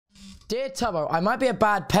Dear Tubbo, I might be a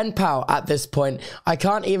bad pen pal at this point. I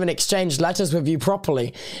can't even exchange letters with you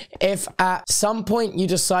properly. If at some point you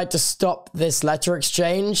decide to stop this letter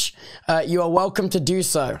exchange, you are welcome to do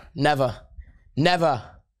so. Never. Never.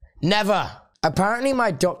 Never. Apparently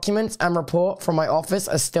my documents and report from my office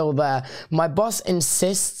are still there. My boss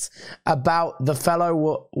insists about the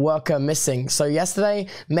fellow worker missing. So yesterday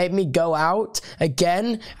made me go out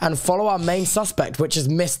again and follow our main suspect, which is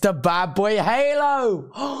Mr. Bad Boy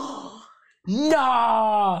Halo.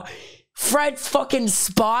 Nah. Fred fucking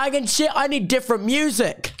spying and shit. I need different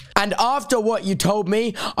music. And after what you told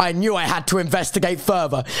me, I knew I had to investigate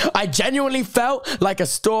further. I genuinely felt like a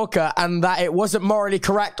stalker and that it wasn't morally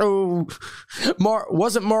correct.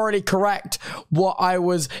 Wasn't morally correct what I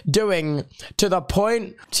was doing, to the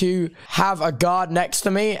point to have a guard next to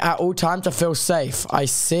me at all times to feel safe. I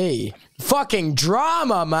see. Fucking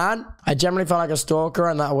drama, man. I generally felt like a stalker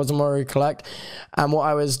and that I wasn't morally correct and what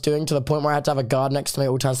I was doing, to the point where I had to have a guard next to me at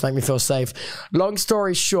all times to make me feel safe. Long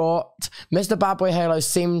story short, Mr. Bad Boy Halo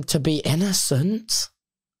seemed to be innocent.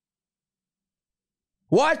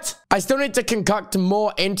 What? I still need to conduct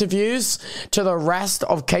more interviews to the rest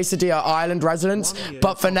of Quesadilla Island residents,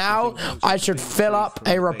 but for now, I should fill up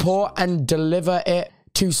a report and deliver it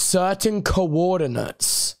to certain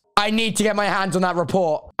coordinates. I need to get my hands on that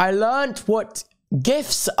report. I learned what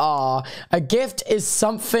gifts are. A gift is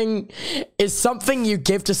something you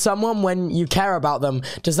give to someone when you care about them.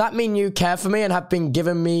 Does that mean you care for me and have been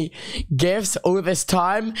giving me gifts all this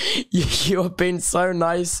time? You have been so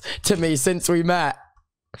nice to me since we met.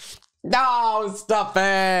 No, stop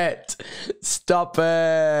it. Stop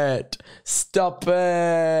it. Stop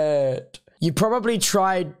it. You probably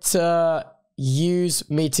tried to use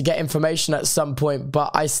me to get information at some point,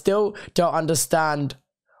 but I still don't understand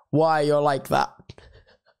why you're like that.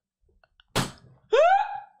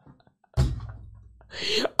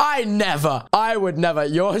 I would never.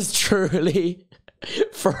 Yours truly,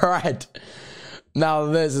 Fred. Now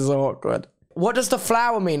this is awkward. What does the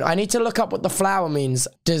flower mean? I need to look up what the flower means.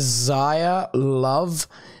 Desire, love,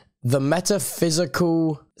 the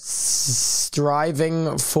metaphysical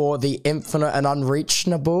striving for the infinite and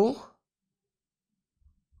unreachable.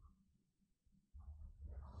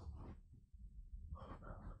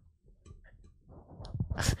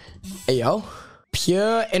 Hey, yo.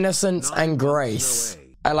 Pure innocence and grace.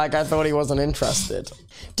 I thought he wasn't interested.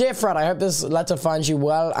 Dear Fred, I hope this letter finds you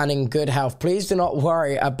well and in good health. Please do not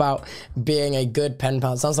worry about being a good pen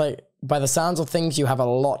pal. It sounds like, by the sounds of things, you have a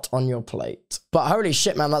lot on your plate. But holy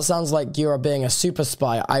shit, man, that sounds like you are being a super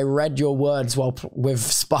spy. I read your words while with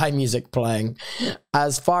spy music playing.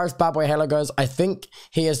 As far as Bad Boy Halo goes, I think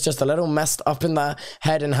he is just a little messed up in the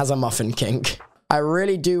head and has a muffin kink. I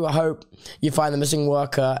really do hope you find the missing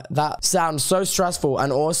worker. That sounds so stressful.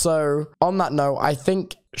 And also, on that note, I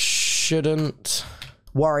think shouldn't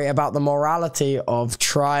worry about the morality of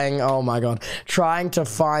trying to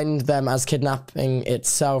find them, as kidnapping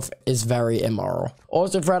itself is very immoral.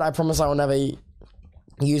 Also, Fred, I promise I will never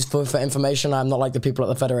use for information. I'm not like the people at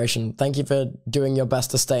the Federation. Thank you for doing your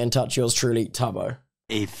best to stay in touch. Yours truly, Tubbo.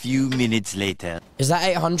 A few minutes later. Is that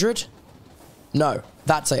 800? No,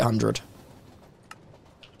 that's 800.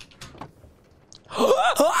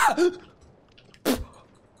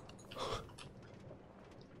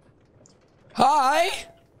 Hi!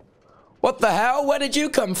 What the hell? Where did you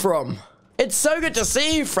come from? It's so good to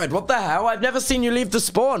see you, Fred. What the hell? I've never seen you leave the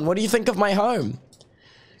spawn. What do you think of my home?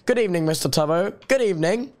 Good evening, Mr. Tubbo. Good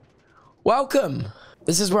evening. Welcome.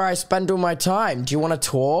 This is where I spend all my time. Do you want a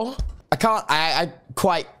tour? I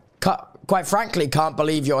quite frankly can't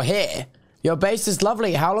believe you're here. Your base is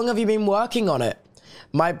lovely. How long have you been working on it?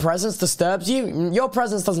 My presence disturbs you? Your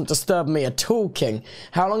presence doesn't disturb me at all, King.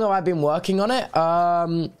 How long have I been working on it?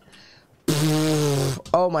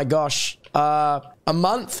 Oh my gosh. A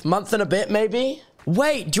month and a bit, maybe?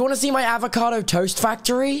 Wait, do you want to see my avocado toast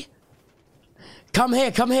factory? Come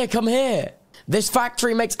here, come here, come here. This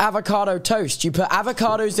factory makes avocado toast. You put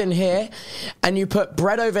avocados in here, and you put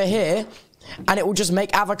bread over here, and it will just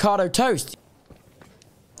make avocado toast.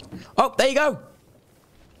 Oh, there you go.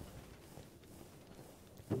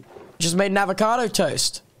 Just made an avocado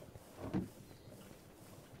toast.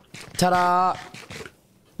 Ta-da!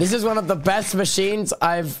 This is one of the best machines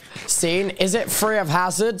I've seen. Is it free of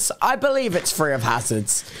hazards? I believe it's free of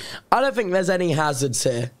hazards. I don't think there's any hazards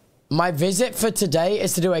here. My visit for today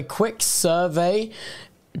is to do a quick survey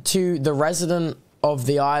to the resident of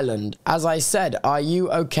the island. As I said, are you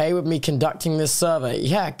okay with me conducting this survey?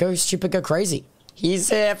 Yeah, go stupid, go crazy. He's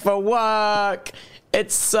here for work.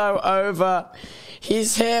 It's so over.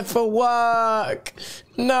 He's here for work.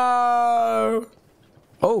 No.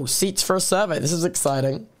 Oh, seats for a survey. This is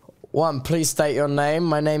exciting. One, please state your name.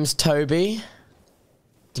 My name's Toby.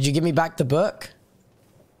 Did you give me back the book?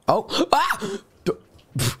 Oh, ah!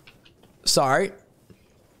 Sorry.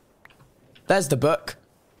 There's the book.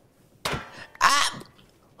 Ah!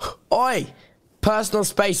 Oi! Personal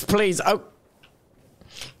space, please. Oh.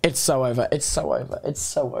 It's so over. It's so over. It's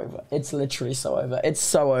so over. It's literally so over. It's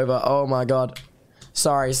so over. Oh my god.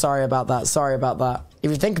 Sorry about that. Sorry about that.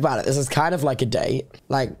 If you think about it, this is kind of like a date.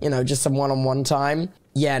 Like, you know, just some one-on-one time.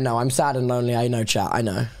 Yeah, no, I'm sad and lonely. I know, chat. I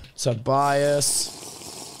know. Tobias.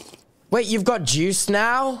 Wait, you've got juice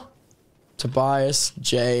now? Tobias,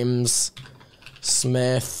 James,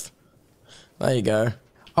 Smith. There you go.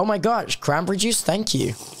 Oh my gosh, cranberry juice? Thank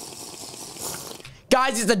you.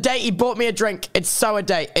 Guys, it's a date. He bought me a drink. It's so a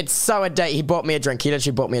date. It's so a date. He bought me a drink. He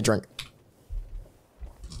literally bought me a drink.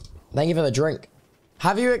 Thank you for the drink.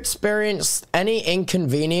 Have you experienced any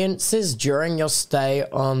inconveniences during your stay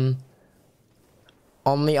on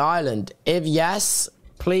the island? If yes,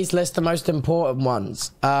 please list the most important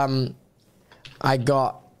ones. I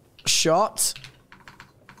got shot.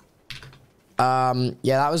 Yeah,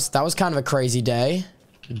 that was kind of a crazy day.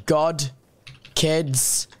 God,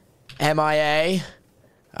 kids, MIA.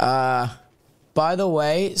 By the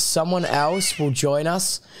way, someone else will join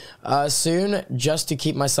us soon just to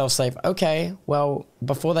keep myself safe. Okay, well,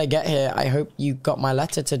 before they get here, I hope you got my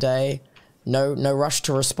letter today. No rush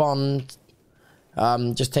to respond.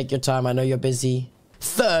 Just take your time. I know you're busy.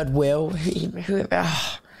 Third wheel.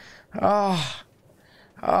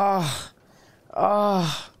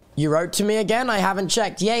 You wrote to me again? I haven't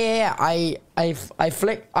checked. Yeah. I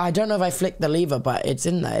flicked. I don't know if I flicked the lever, but it's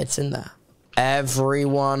in there. It's in there.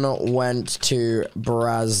 Everyone went to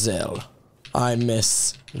Brazil. I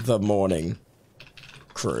miss the morning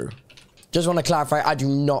crew. Just want to clarify, I do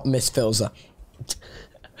not miss Filza.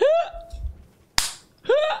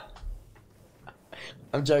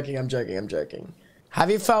 I'm joking.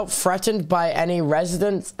 Have you felt threatened by any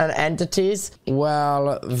residents and entities?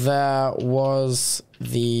 Well, there was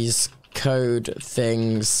these code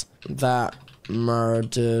things that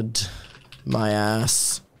murdered my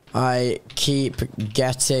ass. I keep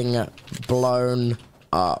getting blown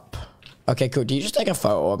up. Okay, cool. Do you just take a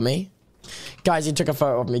photo of me? Guys, he took a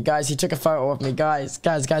photo of me. Guys, he took a photo of me. Guys,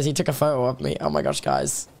 he took a photo of me. Oh my gosh,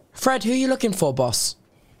 guys. Fred, who are you looking for, boss?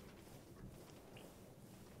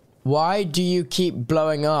 Why do you keep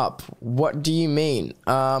blowing up? What do you mean?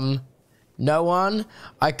 No one?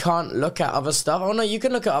 I can't look at other stuff. Oh no, you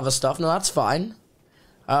can look at other stuff. No, that's fine.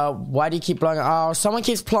 Why do you keep blowing up? Oh, someone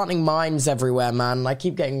keeps planting mines everywhere, man. I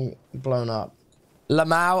keep getting blown up.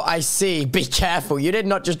 Lamau, I see. Be careful. You did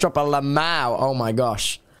not just drop a Lamau. Oh my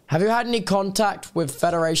gosh. Have you had any contact with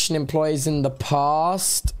Federation employees in the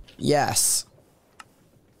past? Yes.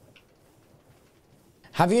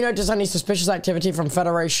 Have you noticed any suspicious activity from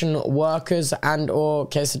Federation workers and or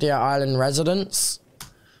Quesadilla Island residents?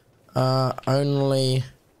 Only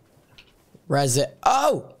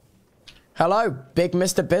Oh! Hello, Big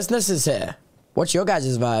Mr. Business is here. What's your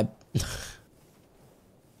guys' vibe?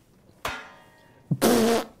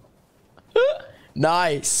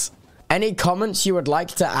 Nice. Any comments you would like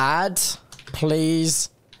to add? Please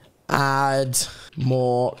add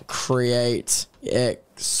more, create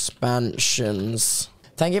expansions.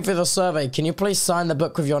 Thank you for the survey. Can you please sign the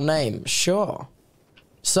book with your name? Sure.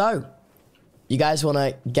 So, you guys want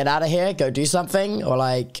to get out of here, go do something? Or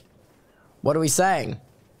like, what are we saying?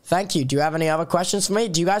 Thank you. Do you have any other questions for me?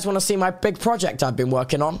 Do you guys want to see my big project I've been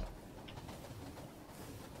working on?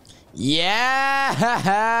 Yeah!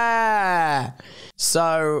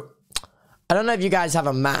 So, I don't know if you guys have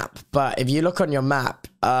a map, but if you look on your map,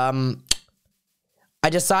 I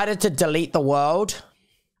decided to delete the world.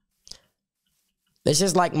 This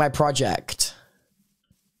is like my project.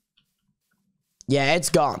 Yeah, it's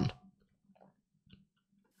gone.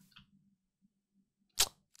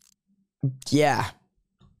 Yeah.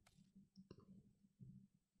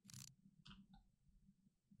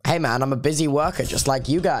 Hey man, I'm a busy worker just like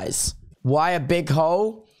you guys. Why a big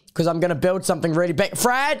hole? Because I'm going to build something really big.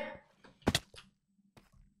 Fred!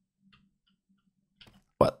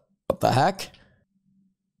 What the heck?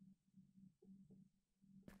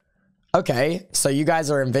 Okay, so you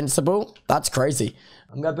guys are invincible? That's crazy.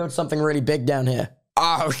 I'm going to build something really big down here.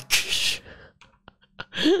 Oh,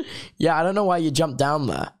 yeah, I don't know why you jumped down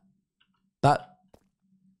there. That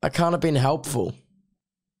can't have been helpful.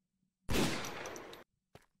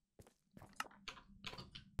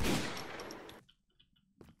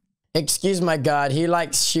 Excuse my god, he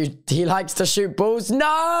likes to shoot bulls.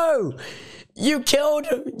 No! You killed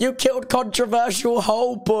controversial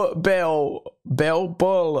hole Bull.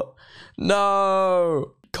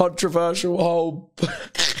 No! Controversial hole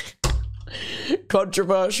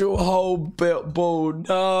Controversial whole bit ball.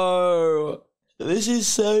 No. This is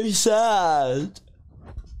so sad.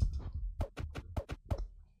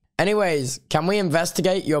 Anyways, can we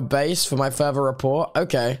investigate your base for my further report?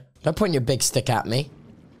 Okay. Don't point your big stick at me.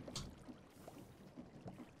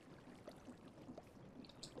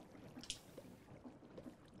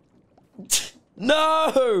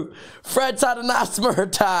 No! Fred's had an asthma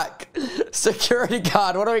attack. Security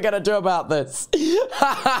guard, what are we gonna do about this?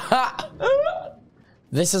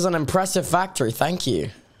 This is an impressive factory, thank you.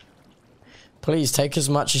 Please take as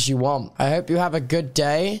much as you want. I hope you have a good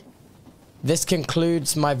day. This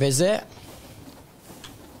concludes my visit.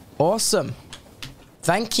 Awesome.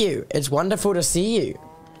 Thank you. It's wonderful to see you.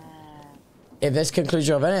 If this concludes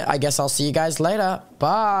your visit, I guess I'll see you guys later.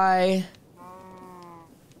 Bye.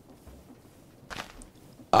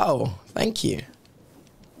 Oh, thank you.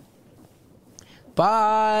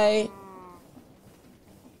 Bye.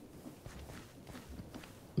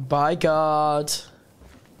 Bye, God.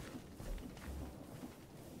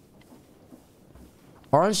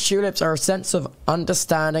 Orange tulips are a sense of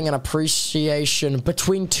understanding and appreciation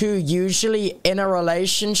between two usually in a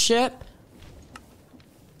relationship.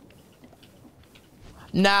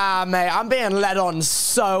 Nah, mate, I'm being led on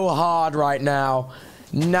so hard right now.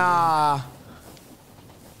 Nah.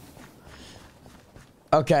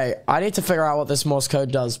 Okay, I need to figure out what this Morse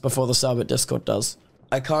code does before the sub at Discord does.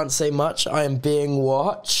 I can't say much. I am being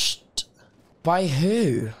watched. By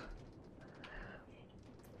who?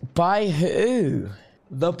 By who?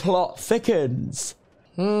 The plot thickens.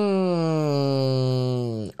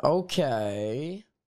 Okay.